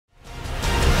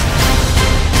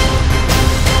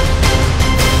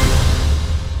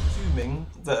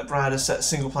Brad has set a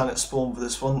single planet spawn for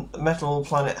this one. The metal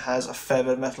planet has a fair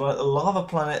bit of metal on it. The lava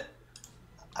planet,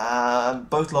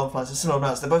 both lava planets are similar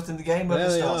amounts. They're both in the game. There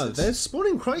they are. They're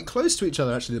spawning quite close to each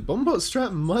other, actually. The bombot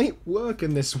strat might work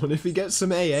in this one if he gets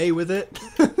some AA with it.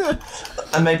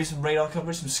 And maybe some radar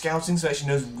coverage, some scouting, so he actually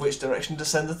knows which direction to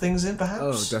send the things in, perhaps?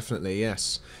 Oh, definitely,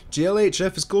 yes.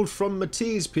 GLHF is called from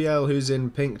Matizpl, who's in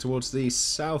pink towards the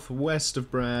southwest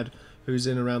of Brad, who's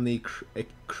in around the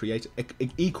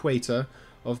equator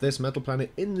of this metal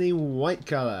planet in the white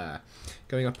colour.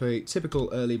 Going up a typical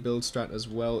early build strat as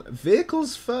well.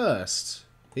 Vehicles first.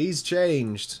 He's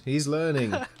changed. He's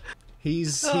learning.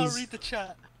 He's read the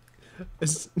chat.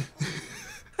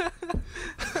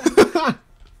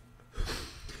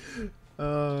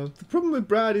 The problem with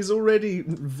Brad is already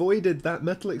voided that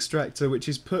metal extractor, which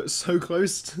is put so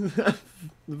close to that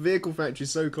the vehicle factory,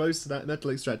 so close to that metal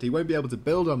extractor. He won't be able to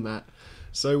build on that.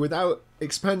 So without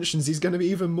expansions, he's going to be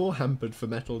even more hampered for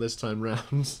metal this time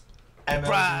round.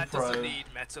 Brad doesn't need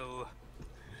metal.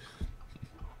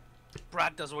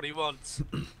 Brad does what he wants.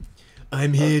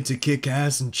 I'm here to kick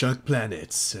ass and chuck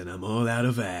planets, and I'm all out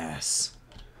of ass.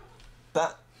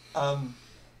 Can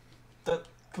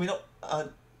we not?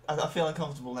 I feel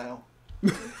uncomfortable now.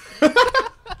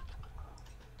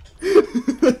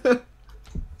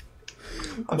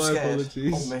 I'm My scared.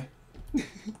 apologies. Hold me.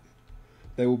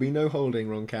 There will be no holding,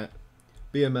 WrongCat.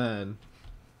 Be a man.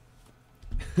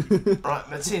 Right,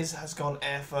 Matiz has gone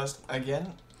air first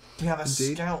again. We have a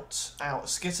scout out,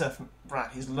 skitter from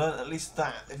Brad. He's learned at least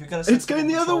that. If you're going to, it's going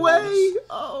the other way.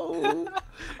 Oh,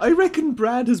 I reckon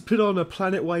Brad has put on a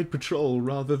planet-wide patrol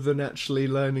rather than actually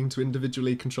learning to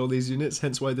individually control these units.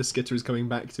 Hence why the skitter is coming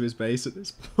back to his base at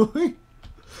this point.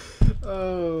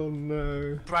 Oh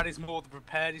no. Brad is more than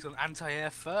prepared. He's on anti-air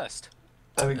first.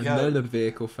 There we And go. then a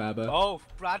vehicle fabber. Oh,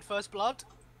 Brad first blood.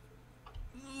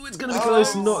 Ooh, it's gonna be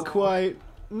close. Not quite.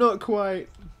 Not quite.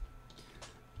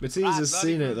 Matiz has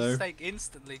seen it though. Mistake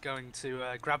instantly going to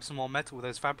grab some more metal with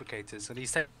those fabricators, and he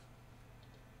said,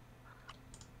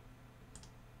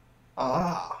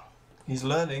 He's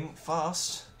learning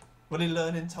fast. Will he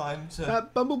learn in time to?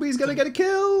 That bumblebee's gonna get a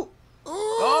kill.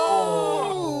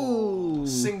 Oh!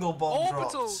 Single bomb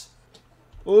dropped.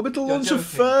 Orbital launcher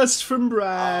first from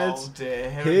Brad. Oh dear,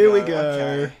 here we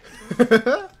go.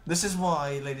 Okay. This is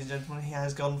why, ladies and gentlemen, he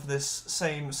has gone for this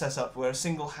same setup where a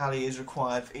single Halley is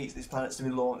required for each of these planets to be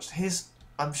launched. His,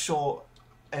 I'm sure,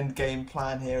 end game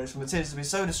plan here is for Matiz to be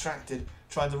so distracted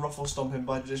trying to ruffle stomp him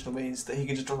by traditional means that he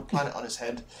can just drop a planet on his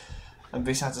head and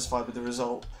be satisfied with the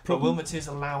result. But will Matiz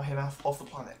allow him off the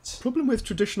planet? Problem with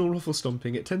traditional ruffle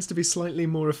stomping, it tends to be slightly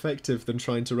more effective than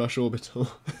trying to rush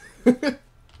orbital.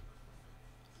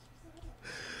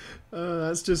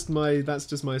 That's just my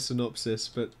synopsis,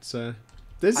 but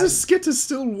there's a skitter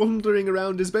still wandering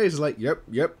around his base. Like, yep,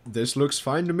 this looks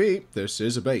fine to me. This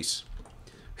is a base.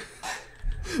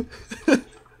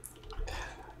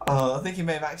 I think he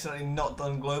may have accidentally not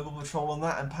done global patrol on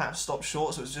that and perhaps stopped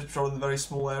short, so it's just patrolling the very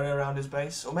small area around his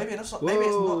base. Or maybe it's not. Maybe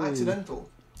it's not accidental.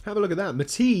 Have a look at that.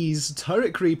 Matiz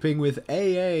turret creeping with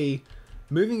AA,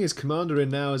 moving his commander in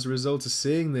now as a result of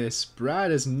seeing this.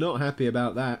 Brad is not happy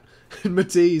about that, and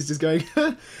Matiz is going,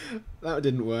 that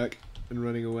didn't work, and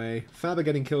running away. Faber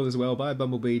getting killed as well by a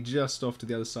bumblebee just off to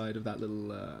the other side of that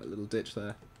little ditch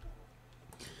there.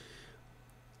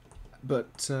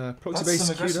 But proxy base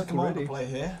some queued aggressive up already. Play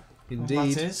here.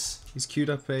 Indeed, he's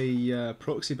queued up a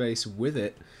proxy base with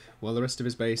it, while the rest of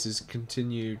his bases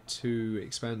continue to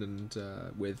expand and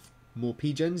with more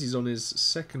P-gens. He's on his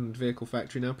second vehicle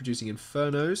factory now, producing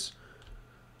Infernos.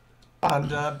 And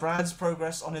Brad's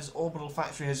progress on his orbital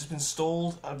factory has just been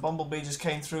stalled, and Bumblebee just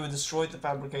came through and destroyed the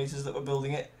fabricators that were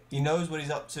building it. He knows what he's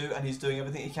up to, and he's doing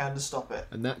everything he can to stop it.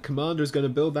 And that commander is going to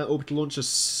build that orbital launcher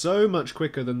so much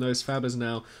quicker than those fabbers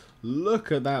now.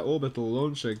 Look at that orbital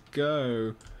launcher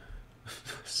go.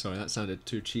 Sorry, that sounded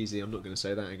too cheesy. I'm not going to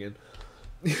say that again.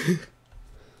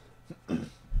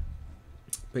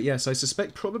 But yes, I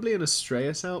suspect probably an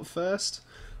Astraeus out first.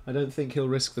 I don't think he'll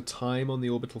risk the time on the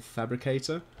orbital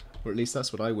fabricator. Or at least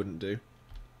that's what I wouldn't do.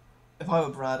 If I were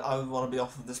Brad, I would want to be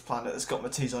off of this planet that's got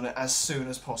Matiz on it as soon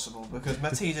as possible, because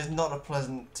Matiz is not a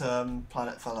pleasant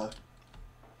planet fellow.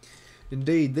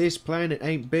 Indeed, this planet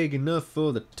ain't big enough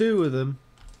for the two of them.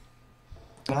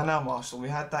 Now, Marshall, we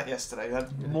had that yesterday. We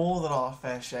had more than our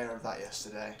fair share of that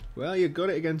yesterday. Well, you got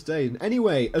it again today.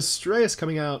 Anyway, Astraeus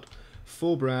coming out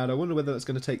for Brad. I wonder whether that's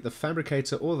going to take the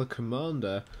fabricator or the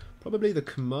commander. Probably the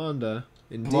commander.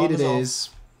 Indeed it is.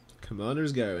 Commander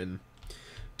is going.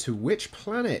 To which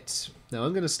planet? Now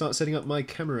I'm going to start setting up my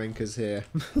camera anchors here.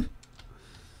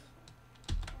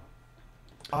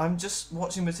 I'm just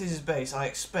watching Matiz's base. I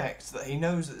expect that he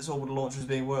knows that this orbital launcher is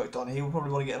being worked on. He will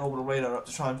probably want to get an orbital radar up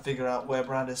to try and figure out where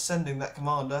Brad is sending that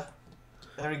commander.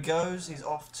 There he goes. He's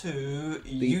off to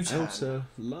The Utan. outer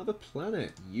lava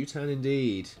planet. Utan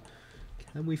indeed.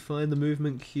 Can we find the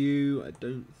movement queue? I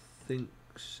don't think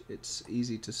it's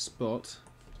easy to spot.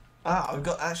 Ah, we've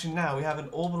got actually now we have an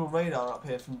orbital radar up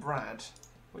here from Brad,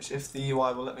 which if the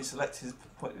UI will let me select his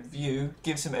point of view,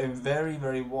 gives him a very,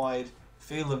 very wide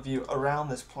field of view around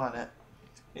this planet.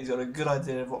 He's got a good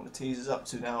idea of what Matiz is up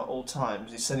to now at all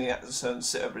times. He's sending out to certain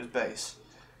sit over his base.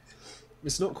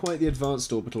 It's not quite the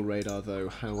advanced orbital radar though,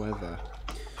 however.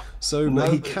 So No,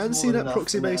 he but it's can more see than that enough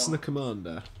proxy for base now. and the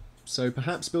commander. So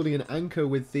perhaps building an anchor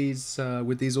with these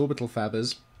orbital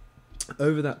fabbers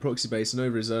over that proxy base and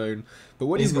over his own. But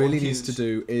what he He's got really one needs to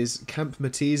queued. do is camp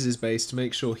Matiz's base to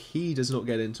make sure he does not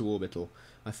get into orbital.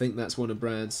 I think that's one of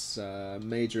Brad's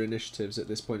major initiatives at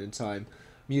this point in time.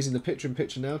 I'm using the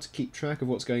picture-in-picture now to keep track of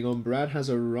what's going on. Brad has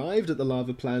arrived at the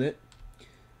lava planet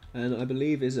and I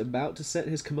believe is about to set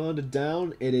his commander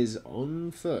down. It is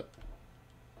on foot.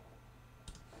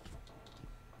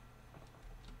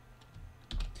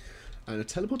 And a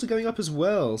teleporter going up as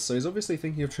well, so he's obviously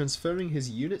thinking of transferring his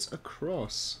units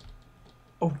across.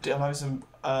 Oh dear, I'm having some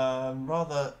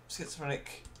rather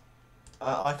schizophrenic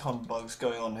icon bugs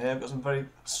going on here. I've got some very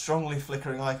strongly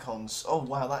flickering icons. Oh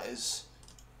wow, that is...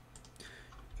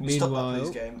 Can you stop that Meanwhile, please,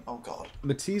 game? Oh god.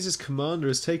 Matiz's commander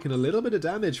has taken a little bit of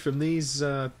damage from these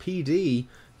PD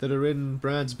that are in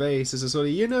Brad's base as a sort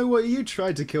of, you know what, you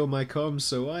tried to kill my comms,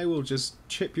 so I will just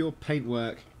chip your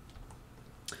paintwork.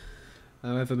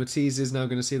 However, Matiz is now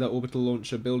going to see that orbital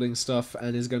launcher building stuff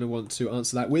and is going to want to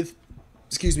answer that with,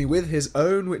 with his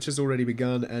own, which has already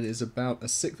begun and is about a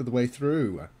sixth of the way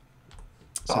through.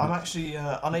 But I'm actually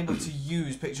unable to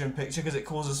use picture-in-picture because it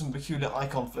causes some peculiar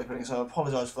icon flickering, so I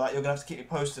apologise for that. You're going to have to keep me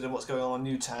posted on what's going on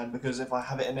Utan, because if I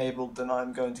have it enabled, then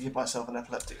I'm going to give myself an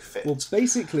epileptic fit. Well,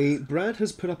 basically, Brad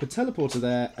has put up a teleporter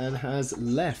there and has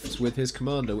left with his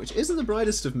commander, which isn't the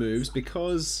brightest of moves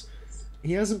because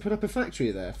he hasn't put up a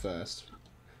factory there first.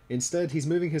 Instead, he's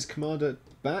moving his commander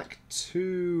back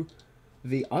to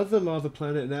the other lava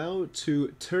planet now,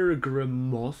 to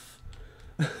Turgramoth.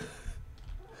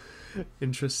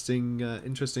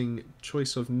 Interesting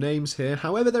choice of names here.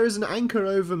 However, there is an anchor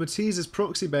over Matiz's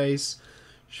proxy base,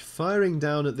 firing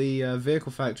down at the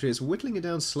vehicle factory. It's whittling it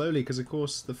down slowly because, of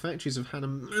course, the factories have had a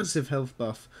massive health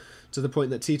buff to the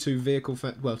point that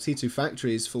T2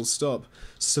 factories, full stop,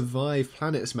 survive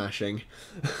planet smashing.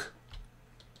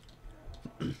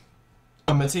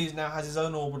 And Matiz now has his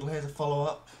own orbital here to follow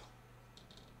up.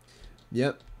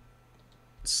 Yep.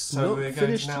 It's So not we're going to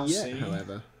finished now yet, see-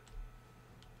 however.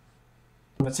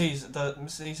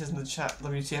 Matiz says in the chat,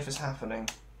 WTF is happening.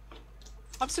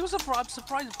 I'm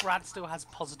surprised Brad still has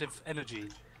positive energy.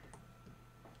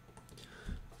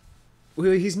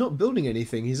 Well, he's not building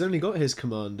anything. He's only got his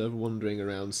commander wandering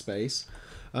around space.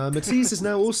 Matiz is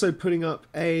now also putting up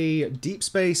a deep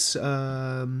space,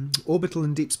 orbital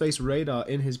and deep space radar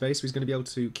in his base. So he's going to be able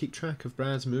to keep track of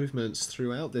Brad's movements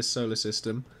throughout this solar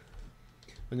system.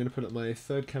 I'm going to put up my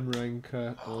third camera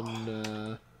anchor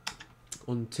on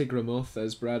Tigramoth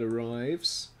as Brad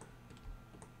arrives.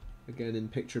 Again in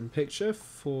picture-in-picture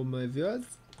for my viewers.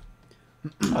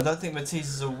 I don't think Matiz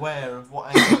is aware of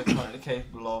what angle they're currently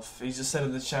capable of. He just said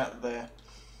in the chat there,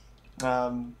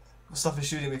 stuff is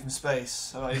shooting me from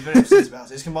space. He's very upset about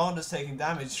it. His commander's taking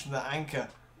damage from that anchor.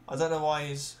 I don't know why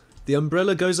he's... The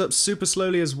umbrella goes up super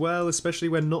slowly as well, especially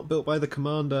when not built by the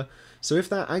commander. So if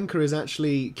that anchor is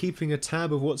actually keeping a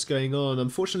tab of what's going on,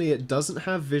 unfortunately it doesn't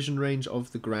have vision range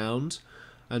of the ground,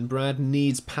 and Brad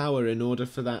needs power in order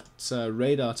for that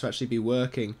radar to actually be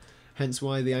working. Hence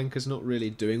why the anchor's not really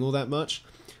doing all that much.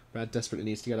 Brad desperately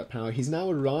needs to get up power. He's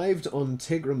now arrived on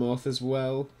Tigramoth as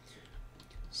well.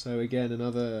 So again,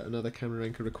 another camera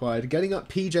anchor required. Getting up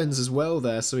P-gens as well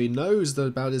there, so he knows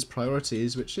about his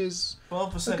priorities, which is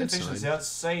 12% a good efficiency. sign. I'd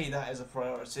say that is a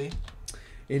priority.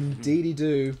 Indeedy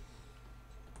do.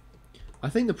 I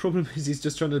think the problem is he's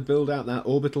just trying to build out that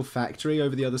orbital factory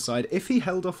over the other side. If he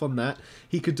held off on that,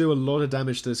 he could do a lot of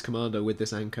damage to his commander with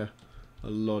this anchor. A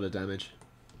lot of damage.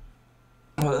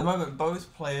 Well, at the moment,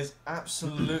 both players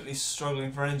absolutely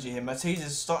struggling for energy here. Matiz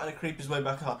is starting to creep his way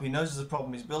back up. He knows there's a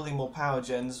problem. He's building more power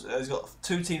gens. He's got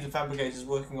 2 teams of fabricators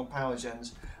working on power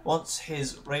gens. Once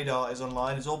his radar is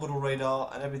online, his orbital radar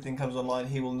and everything comes online,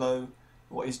 he will know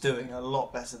what he's doing a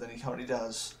lot better than he currently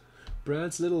does.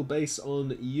 Brad's little base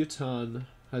on Utan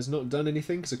has not done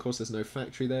anything because, of course, there's no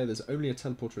factory there. There's only a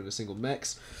teleporter and a single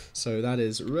mechs, so that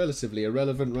is relatively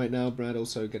irrelevant right now. Brad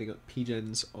also getting up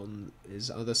P-gens on his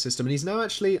other system, and he's now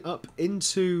actually up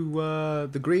into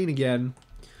the green again.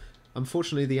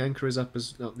 Unfortunately, the anchor is up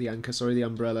as not the anchor, sorry, the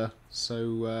umbrella.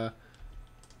 So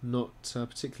not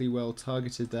particularly well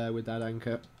targeted there with that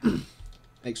anchor.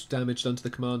 Extra damage done to the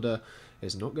commander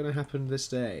is not going to happen this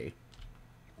day.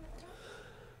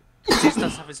 Matiz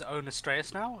does have his own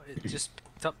Astraeus now. It just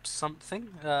picked up something,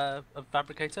 a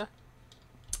fabricator.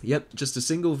 Yep, just a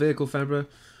single vehicle fabra,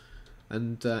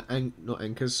 and not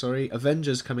anchors, sorry,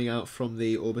 Avengers coming out from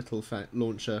the orbital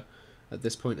launcher at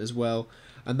this point as well.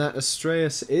 And that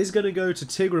Astraeus is going to go to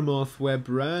Tigramoth, where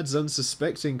Brad's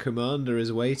unsuspecting commander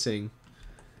is waiting.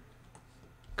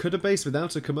 Could a base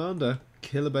without a commander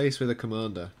kill a base with a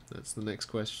commander? That's the next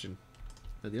question.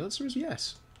 And the answer is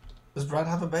yes. Does Brad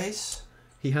have a base?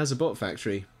 He has a bot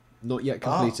factory, not yet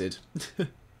completed.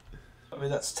 I mean,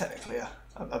 that's technically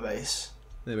a base.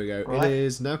 There we go. Right. It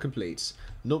is now complete.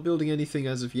 Not building anything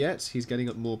as of yet. He's getting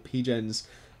up more P-gens,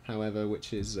 however,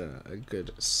 which is a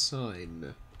good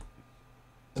sign.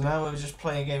 So now we're just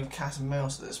playing a game of cat and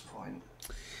mouse at this point.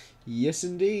 Yes,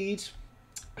 indeed.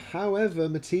 However,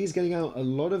 Matiz getting out a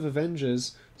lot of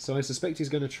Avengers, so I suspect he's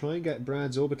going to try and get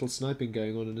Brad's orbital sniping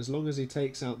going on, and as long as he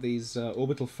takes out these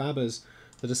orbital fabbers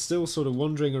that are still sort of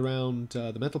wandering around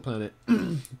the metal planet,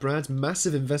 Brad's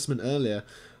massive investment earlier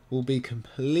will be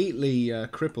completely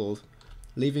crippled,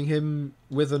 leaving him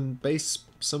with a base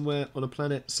somewhere on a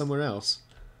planet somewhere else.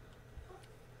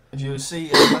 If you see,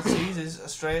 Matiz's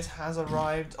Astraeus has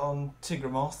arrived on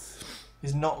Tigramoth.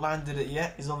 He's not landed it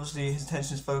yet. He's obviously, his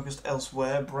attention is focused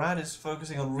elsewhere. Brad is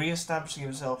focusing on re-establishing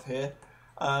himself here.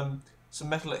 Some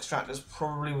metal extractors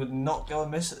probably would not go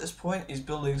amiss at this point. He's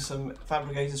building some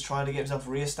fabricators, trying to get himself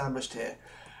re-established here.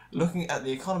 Looking at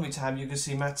the economy tab, you can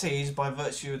see Matiz, by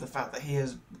virtue of the fact that he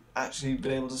has actually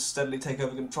been able to steadily take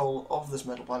over control of this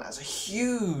metal planet, has a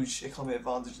huge economy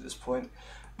advantage at this point.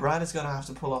 Brad is going to have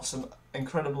to pull off some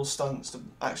incredible stunts to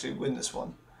actually win this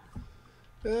one.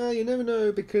 You never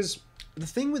know, because the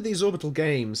thing with these orbital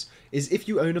games is if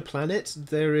you own a planet,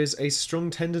 there is a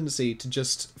strong tendency to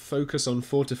just focus on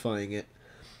fortifying it.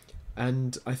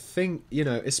 And I think, you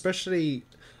know, especially,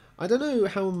 I don't know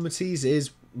how Matiz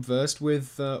is versed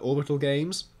with orbital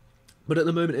games, but at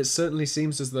the moment it certainly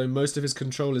seems as though most of his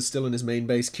control is still on his main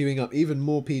base, queuing up even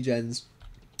more P-gens.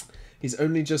 He's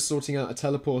only just sorting out a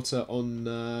teleporter on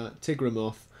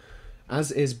Tigramoth,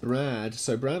 as is Brad.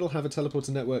 So Brad will have a teleporter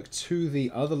network to the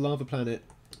other lava planet,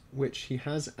 which he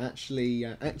has actually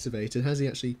activated. Has he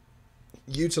actually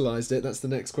utilised it? That's the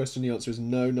next question. The answer is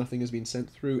no, nothing has been sent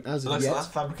through as of Looks yet. like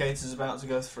that fabricator's about to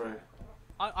go through.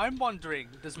 I'm wondering,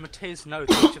 does Matiz know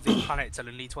that each of these planets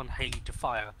only needs one Haley to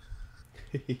fire?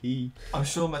 I'm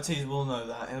sure Matiz will know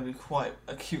that. He'll be quite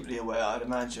acutely aware, I'd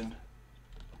imagine.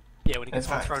 Yeah, when he gets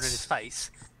In one fact, thrown in his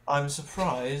face. I'm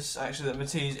surprised, actually, that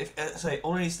Matiz, if say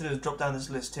all he needs to do is drop down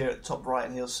this list here at the top right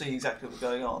and he'll see exactly what's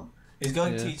going on. He's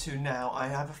going T2 now. I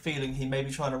have a feeling he may be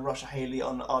trying to rush a Haley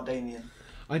on Ardanian.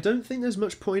 I don't think there's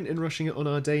much point in rushing it on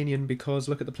Ardanian because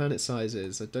look at the planet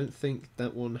sizes. I don't think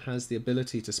that one has the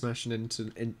ability to smash it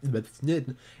into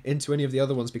any of the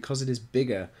other ones because it is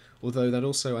bigger. Although that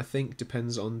also, I think,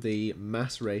 depends on the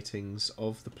mass ratings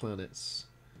of the planets.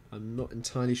 I'm not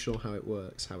entirely sure how it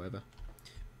works, however.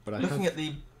 But looking at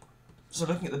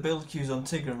the build queues on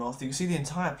Tigramoth, you can see the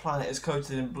entire planet is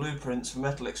coated in blueprints for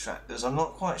metal extractors. I'm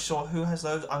not quite sure who has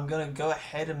those. I'm going to go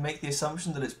ahead and make the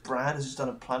assumption that it's Brad who's just done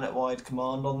a planet-wide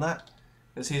command on that,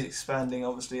 because he's expanding,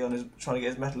 obviously, on his trying to get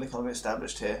his metal economy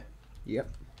established here.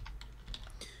 Yep.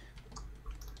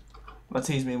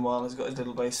 Matiz, meanwhile, has got his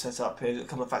little base set up here. He's got a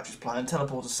couple of factories planned.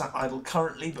 Teleporter sat idle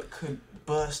currently, but could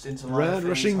burst into life Brad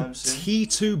rushing anytime soon.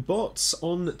 T2 bots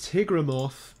on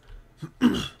Tigramoth.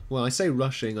 Well, I say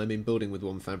rushing, I mean building with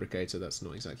one fabricator. That's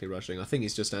not exactly rushing. I think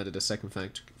he's just added a second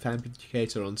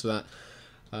fabricator onto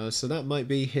that. So that might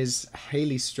be his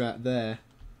Haley strat there.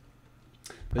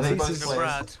 I think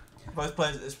both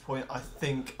players at this point, I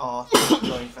think, are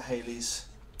going for Haleys.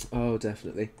 Oh,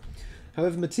 definitely.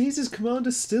 However, Matiz's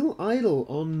commander's still idle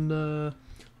on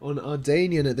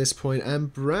Ardanian at this point,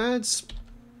 and Brad's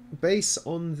base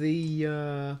on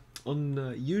the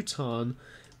Utan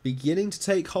beginning to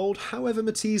take hold. However,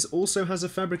 Matiz also has a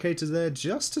fabricator there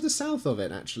just to the south of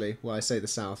it, actually. Well, I say the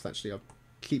south, actually. I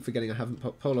keep forgetting I haven't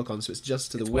put Pollock on, so it's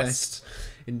just to the west.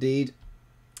 Indeed.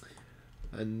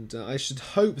 And I should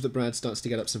hope that Brad starts to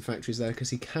get up some factories there,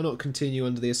 because he cannot continue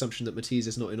under the assumption that Matiz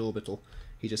is not in orbital.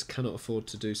 He just cannot afford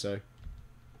to do so.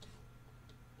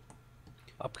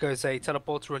 Up goes a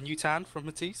teleporter on Utan from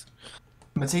Matiz.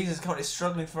 Matiz is currently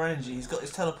struggling for energy. He's got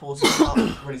his teleporter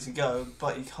up, ready to go,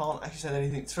 but he can't actually send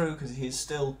anything through because he is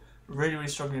still really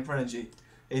struggling for energy.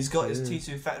 He's got his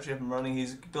T2 factory up and running.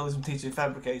 He's building some T2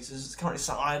 fabricators. It's currently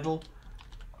sat idle.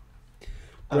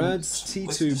 Brad's Wait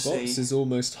T2 to box see. is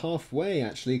almost halfway,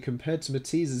 actually, compared to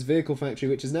Matiz's vehicle factory,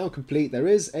 which is now complete. There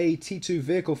is a T2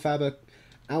 vehicle fabber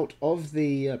out of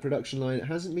the production line. It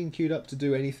hasn't been queued up to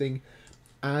do anything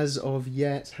as of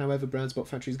yet. However, Brad's bot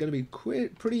factory is going to be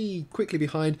pretty quickly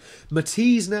behind.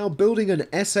 Matiz now building an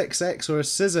SXX or a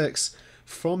SysX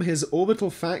from his orbital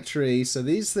factory. So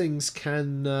these things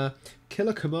can kill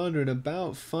a commander in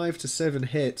about 5 to 7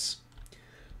 hits.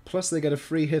 Plus they get a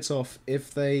free hit off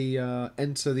if they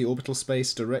enter the orbital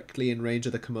space directly in range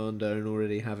of the commander and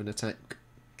already have an attack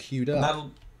queued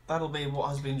up. That'll be what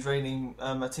has been draining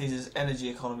Matiz's energy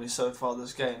economy so far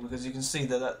this game, because you can see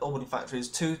that orbital factory is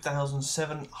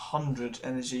 2,700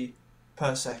 energy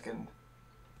per second.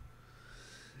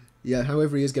 Yeah,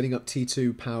 however, he is getting up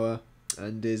T2 power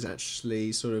and is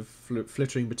actually sort of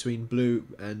flittering between blue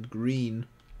and green.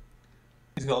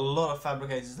 He's got a lot of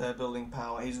fabricators there building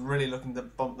power. He's really looking to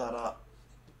bump that up.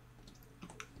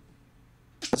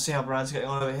 Let's see how Brad's getting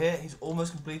on over here. He's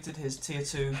almost completed his tier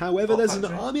 2. However, there's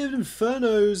factory. an army of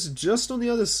Infernos just on the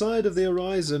other side of the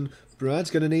horizon.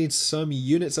 Brad's going to need some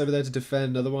units over there to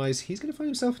defend, otherwise he's going to find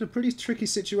himself in a pretty tricky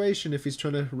situation if he's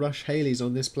trying to rush Haleys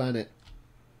on this planet.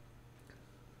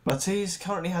 Matiz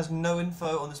currently has no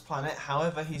info on this planet.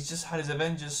 However, he's just had his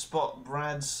Avengers spot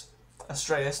Brad's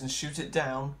Astraeus and shoot it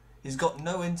down. He's got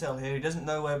no intel here. He doesn't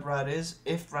know where Brad is,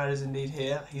 if Brad is indeed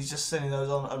here. He's just sending those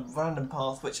on a random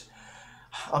path, which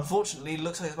unfortunately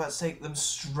looks like it's about to take them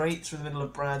straight through the middle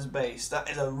of Brad's base. That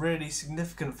is a really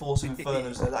significant force of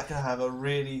Infernos there. That could have a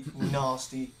really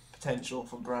nasty potential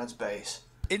for Brad's base.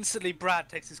 Instantly, Brad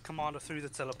takes his commander through the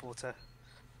teleporter.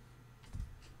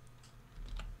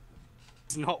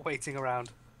 He's not waiting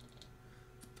around.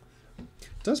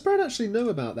 Does Brad actually know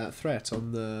about that threat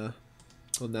on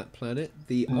that planet?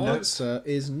 The answer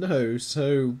is no,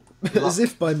 so as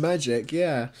if by magic,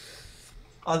 yeah.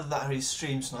 Either that or he's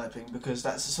stream sniping, because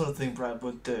that's the sort of thing Brad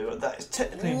would do. That is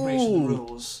technically in breach of the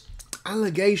rules.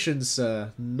 Allegations,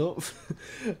 sir. Not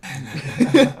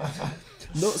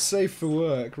not safe for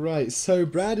work. Right, so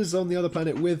Brad is on the other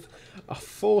planet with a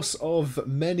force of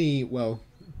many, well,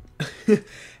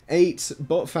 8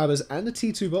 bot fabbers and a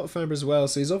T2 bot fabber as well,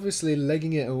 so he's obviously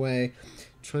legging it away,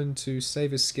 trying to save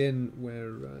his skin.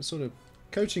 We're sort of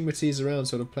coaching Matiz around,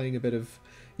 sort of playing a bit of,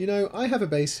 you know, I have a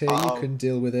base here, you can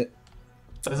deal with it.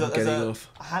 There's a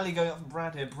Halley going up from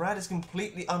Brad here. Brad is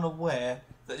completely unaware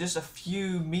that just a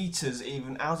few meters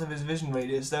even out of his vision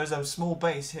radius, there is a small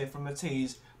base here from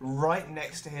Matiz right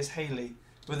next to his Haley,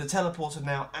 with the teleporter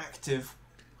now active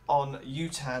on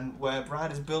Utan, where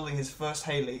Brad is building his first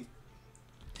Haley.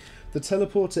 The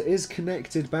teleporter is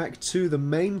connected back to the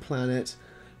main planet.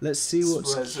 Let's see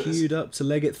what's queued up to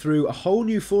leg it through. A whole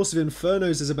new force of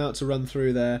Infernos is about to run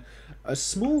through there. A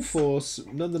small force,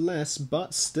 nonetheless,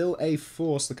 but still a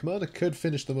force. The commander could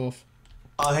finish them off.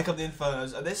 Oh, heck up the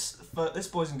Infernos. This,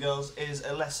 boys and girls, is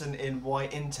a lesson in why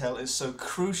intel is so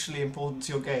crucially important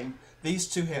to your game. These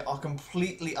two here are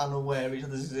completely unaware of each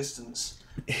other's existence.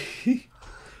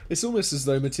 It's almost as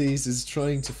though Matiz is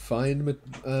trying to find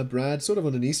Brad, sort of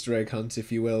on an Easter egg hunt,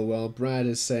 if you will, while Brad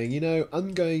is saying, you know,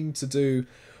 I'm going to do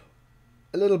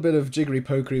a little bit of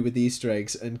jiggery-pokery with the Easter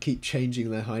eggs and keep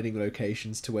changing their hiding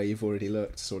locations to where you've already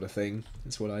looked, sort of thing.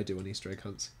 That's what I do on Easter egg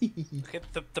hunts. Okay,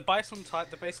 the base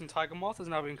on Tiger Moth has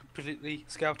now been completely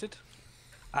scouted,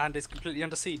 and is completely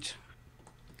under siege.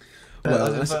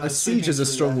 Well, a siege is a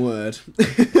strong word.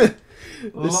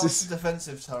 Lots of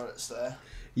defensive turrets there.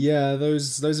 Yeah,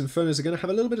 those Infernos are going to have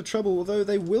a little bit of trouble, although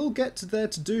they will get there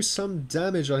to do some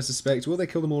damage, I suspect. Will they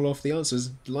kill them all off? The answer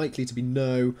is likely to be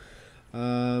no.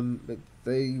 But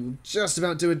they just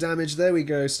about do a damage. There we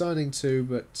go, starting to,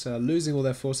 but losing all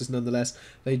their forces nonetheless.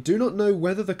 They do not know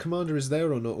whether the commander is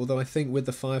there or not, although I think with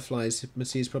the Fireflies,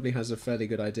 Matiz probably has a fairly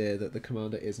good idea that the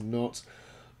commander is not.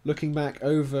 Looking back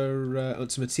over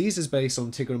onto Matiz's base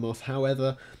on Tigramoth,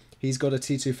 however, he's got a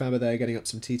T2 Fabber there, getting up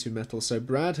some T2 metal. So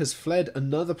Brad has fled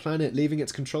another planet, leaving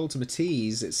its control to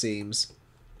Matiz, it seems.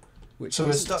 Which so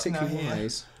we're stuck now here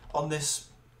wise. On this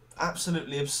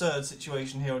absolutely absurd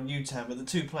situation here on Utan, where the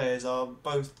two players are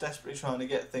both desperately trying to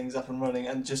get things up and running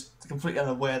and just completely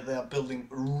unaware they are building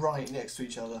right next to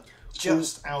each other,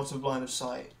 just out of line of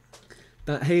sight.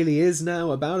 That Haley is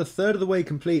now about a third of the way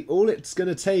complete. All it's going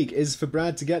to take is for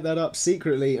Brad to get that up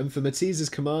secretly and for Matiz's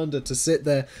commander to sit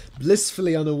there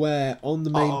blissfully unaware on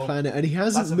the main planet, and he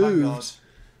hasn't moved. Vanguard.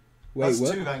 Wait, that's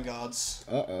what? 2 vanguards.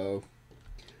 Uh-oh.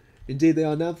 Indeed they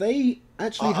are. Now, they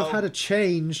actually have had a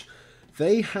change.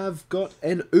 They have got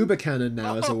an Uber cannon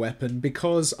now as a weapon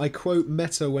because, I quote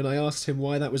Meta when I asked him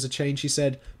why that was a change, he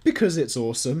said, because it's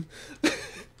awesome.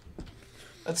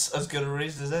 That's as good a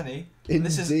reason as any. Indeed.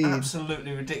 This is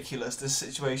absolutely ridiculous, this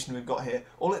situation we've got here.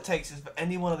 All it takes is for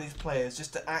any one of these players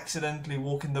just to accidentally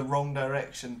walk in the wrong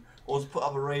direction or to put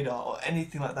up a radar or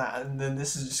anything like that, and then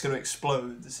this is just going to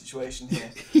explode, the situation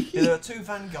here. Yeah, there are two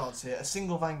vanguards here, a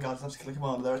single vanguard enough to kill a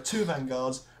commander. There are two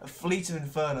vanguards, a fleet of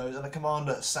infernos, and a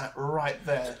commander sat right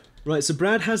there. Right, so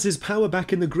Brad has his power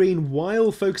back in the green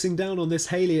while focusing down on this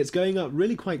Haley. It's going up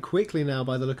really quite quickly now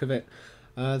by the look of it.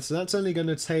 So that's only going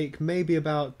to take maybe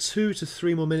about 2 to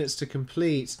 3 more minutes to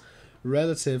complete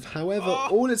relative. However,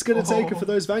 all it's going to take are for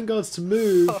those vanguards to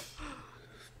move.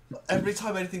 Every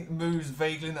time anything moves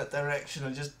vaguely in that direction,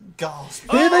 I just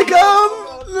gasp. Here they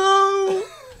come! No!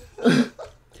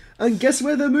 And guess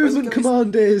where the movement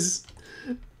command is?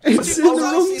 It's in the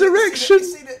wrong direction!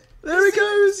 There he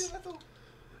goes!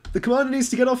 The commander needs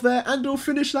to get off there and or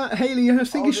finish that Haley. I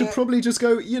think he should probably just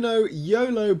go, you know,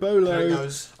 YOLO BOLO.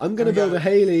 I'm going to build a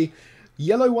Haley.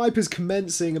 Yellow wipe is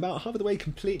commencing, about half of the way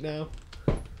complete now.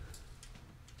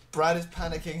 Brad is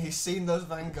panicking. He's seen those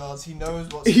vanguards. He knows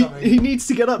what's coming. He needs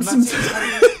to get up some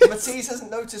Matiz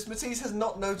hasn't noticed. Matiz has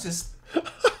not noticed.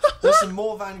 There's some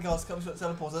more vanguards coming to the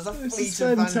teleport. There's a fleet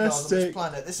of vanguards on this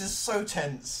planet. This is so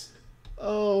tense.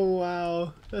 Oh,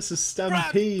 wow. That's a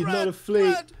stampede, not a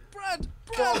fleet. Brad!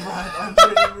 God, Brad, I'm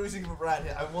really rooting for Brad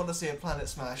here. I want to see a planet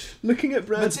smash. Looking at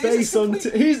Brad's base on...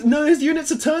 his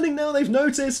units are turning now, they've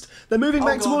noticed. They're moving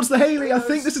back towards the Haley. I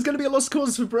think this is going to be a lost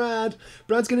cause for Brad.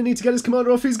 Brad's going to need to get his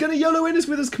commander off. He's going to YOLO in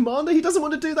with his commander. He doesn't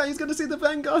want to do that. He's going to see the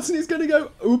vanguards and he's going to go,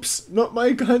 oops, not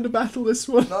my kind of battle, this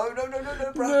one. No, Brad.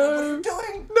 No. What are you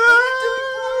doing? No!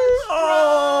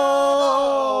 Oh!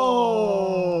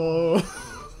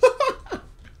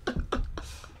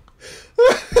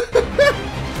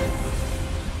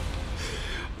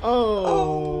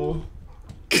 Oh.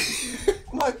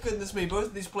 My goodness me, both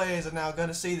of these players are now going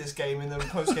to see this game in the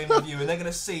post-game review, and they're going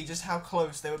to see just how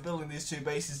close they were building these two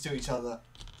bases to each other.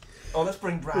 Oh, let's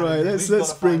bring Brad in. Right,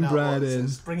 let's bring Brad in.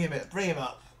 Bring him in. Bring him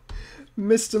up.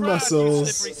 Mr. Brad,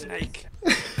 Muscles. you slippery snake.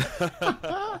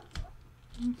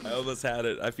 I almost had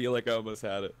it. I feel like I almost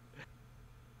had it.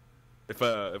 If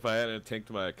I hadn't tanked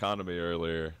my economy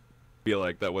earlier, I feel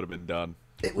like that would have been done.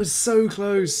 It was so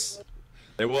close.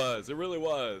 It was. It really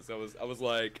was. I was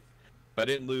like, if I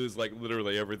didn't lose like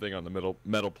literally everything on the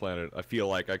metal planet, I feel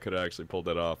like I could have actually pulled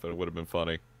that off, and it would have been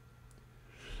funny.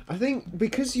 I think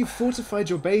because you fortified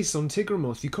your base on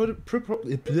Tigramoth, you could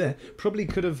probably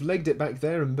could have legged it back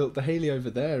there and built the Haley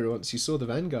over there once you saw the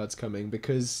vanguards coming,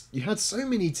 because you had so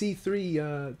many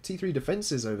T3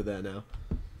 defenses over there now.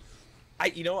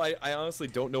 I honestly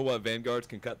don't know what vanguards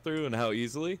can cut through and how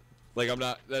easily. Like, I'm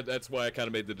not. That's why I kind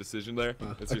of made the decision there.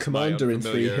 A commander in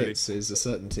 3 hits is a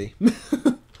certainty.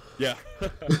 Yeah.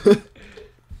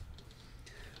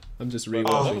 I'm just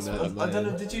rewatching that. I don't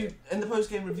know. Did you, in the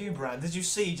post-game review, Brad? Did you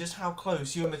see just how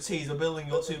close you and Matiz are building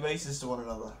your two bases to one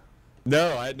another?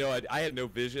 No, I had no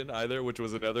vision either, which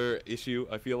was another issue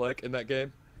I feel like in that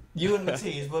game. You and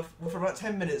Matiz, for about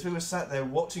 10 minutes, we were sat there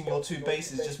watching your two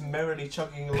bases just merrily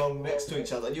chugging along next to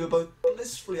each other, and you were both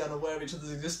blissfully unaware of each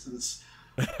other's existence.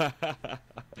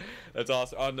 That's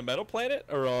awesome. On the metal planet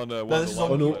or on no, this is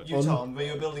on Utah, where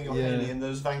you were building your Haley, and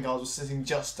those vanguards were sitting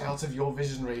just out of your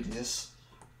vision radius.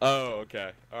 Oh,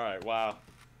 okay. All right. Wow.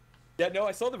 Yeah, no,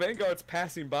 I saw the vanguards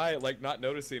passing by, like not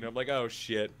noticing. I'm like, oh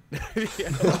shit.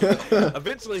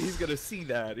 Eventually, he's gonna see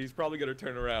that. He's probably gonna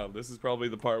turn around. This is probably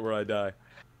the part where I die.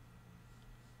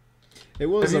 It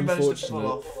was unfortunate. If you managed to pull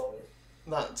off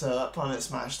that planet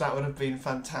smash, that would have been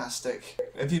fantastic.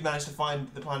 If you managed to find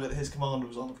the planet that his commander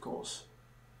was on, of course.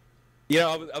 Yeah,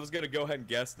 I was gonna go ahead and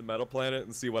guess the metal planet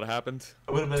and see what happened.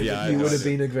 It would have been it would have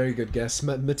been a very good guess.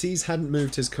 Matiz hadn't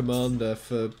moved his commander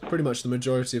for pretty much the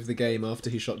majority of the game after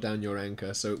he shot down your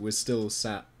anchor, so it was still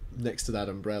sat next to that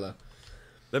umbrella.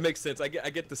 That makes sense. I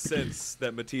get the sense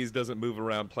that Matiz doesn't move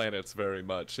around planets very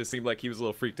much. It seemed like he was a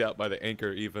little freaked out by the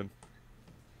anchor, even.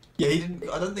 Yeah, he didn't.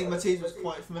 I don't think Matiz was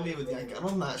quite familiar with the anchor. And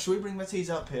on that, should we bring Matiz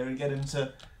up here and get him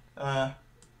to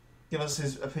give us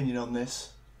his opinion on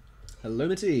this? Hello,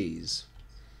 Matiz.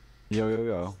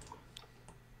 Yo.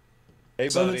 Hey,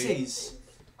 so buddy. Matiz,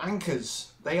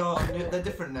 anchors, they're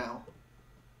different now.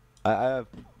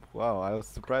 Wow, I was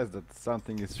surprised that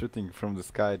something is shooting from the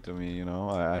sky to me, you know.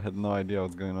 I had no idea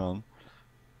what's going on.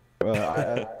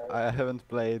 Well, I haven't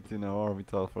played, you know,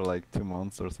 Orbital for like 2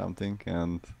 months or something,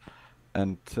 and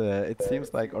it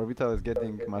seems like Orbital is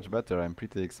getting much better. I'm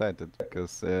pretty excited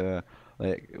because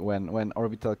like when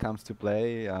Orbital comes to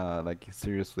play, like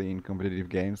seriously in competitive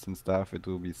games and stuff, it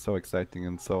will be so exciting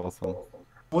and so awesome.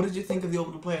 What did you think of the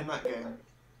Orbital play in that game?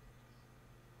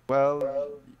 Well,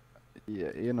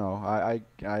 Yeah, you know, I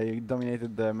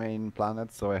dominated the main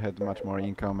planet, so I had much more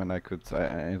income, and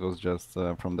it was just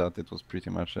from that it was pretty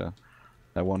much a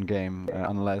one game,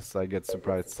 unless I get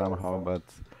surprised somehow. But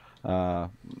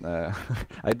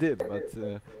I did,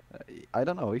 but I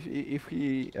don't know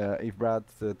if Brad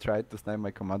tried to snipe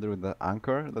my commander with the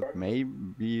anchor, that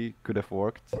maybe could have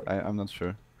worked. I'm not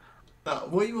sure. Now,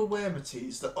 were you aware,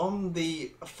 Matiz, that on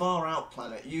the far out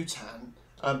planet, Utan,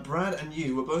 Brad and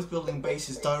you were both building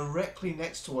bases directly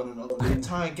next to one another the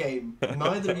entire game.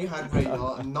 Neither of you had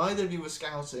radar, and neither of you were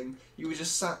scouting. You were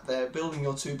just sat there building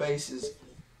your two bases.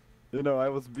 You know, I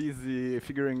was busy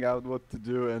figuring out what to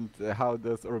do and how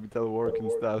does orbital work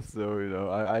and stuff, so, you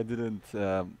know, I didn't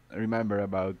remember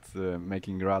about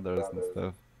making radars and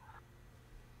stuff.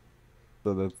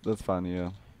 So that's funny, yeah.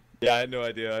 Yeah, I had no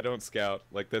idea. I don't scout.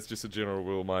 Like, that's just a general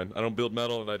rule of mine. I don't build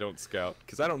metal and I don't scout.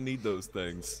 Because I don't need those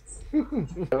things.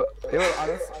 Well,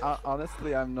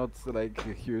 honestly, I'm not, like,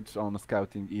 huge on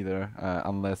scouting either,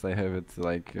 unless I have it,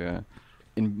 like,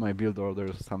 in my build order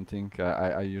or something.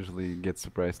 I usually get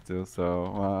surprised too,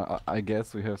 so I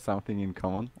guess we have something in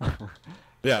common.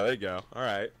 Yeah, there you go.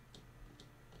 Alright.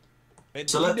 And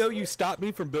So did you know you stopped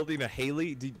me from building a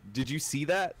Haley? Did you see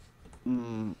that?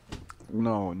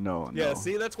 No. Yeah,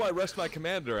 see, that's why I rushed my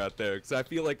commander out there, because I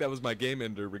feel like that was my game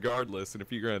ender regardless, and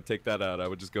if you're going to take that out, I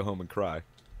would just go home and cry.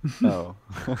 No.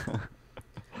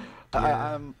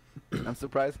 Yeah. I'm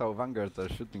surprised how Vanguards are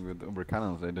shooting with Uber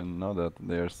cannons. I didn't know that.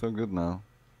 They are so good now.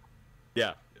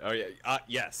 Yeah. Oh, yeah.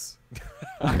 Yes.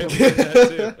 I have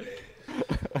that too.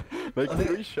 Like I think-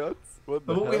 3 shots? What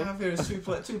the But what we hell? have here is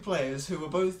two players who were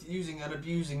both using and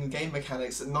abusing the game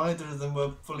mechanics that neither of them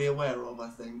were fully aware of, I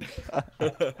think.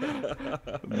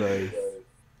 Nice.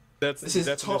 That's This is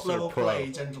the top definition level of pro. play,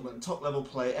 gentlemen. Top level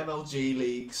play. MLG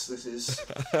leagues. This is.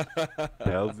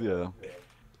 Hells yeah.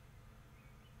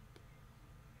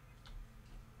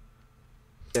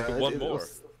 Yeah, One more.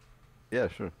 Yeah,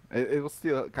 sure. It was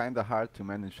still kind of hard to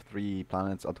manage 3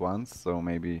 planets at once, so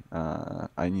maybe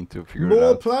I need to figure it out. More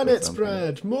or planets, something.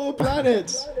 Brad! More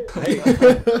planets! Hey,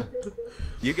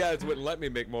 you guys wouldn't let me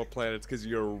make more planets because of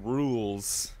your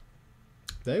rules.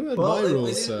 They were Well, my they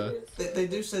rules, do- sir. They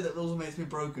do say that rules are made to be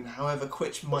broken. However,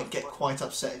 Quitch might get quite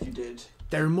upset if you did.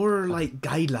 They're more like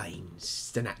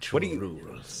guidelines than actual What do you-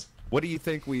 rules. What do you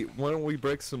think why don't we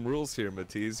break some rules here,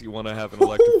 Matiz? You want to have an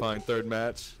electrifying third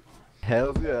match?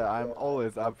 Hells yeah, I'm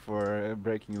always up for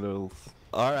breaking rules.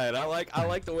 All right, I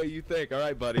like the way you think. All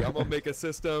right, buddy, I'm gonna make a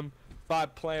system,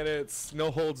 5 planets,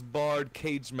 no holds barred,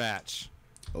 cage match.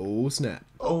 Oh, snap.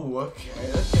 Oh,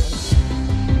 okay.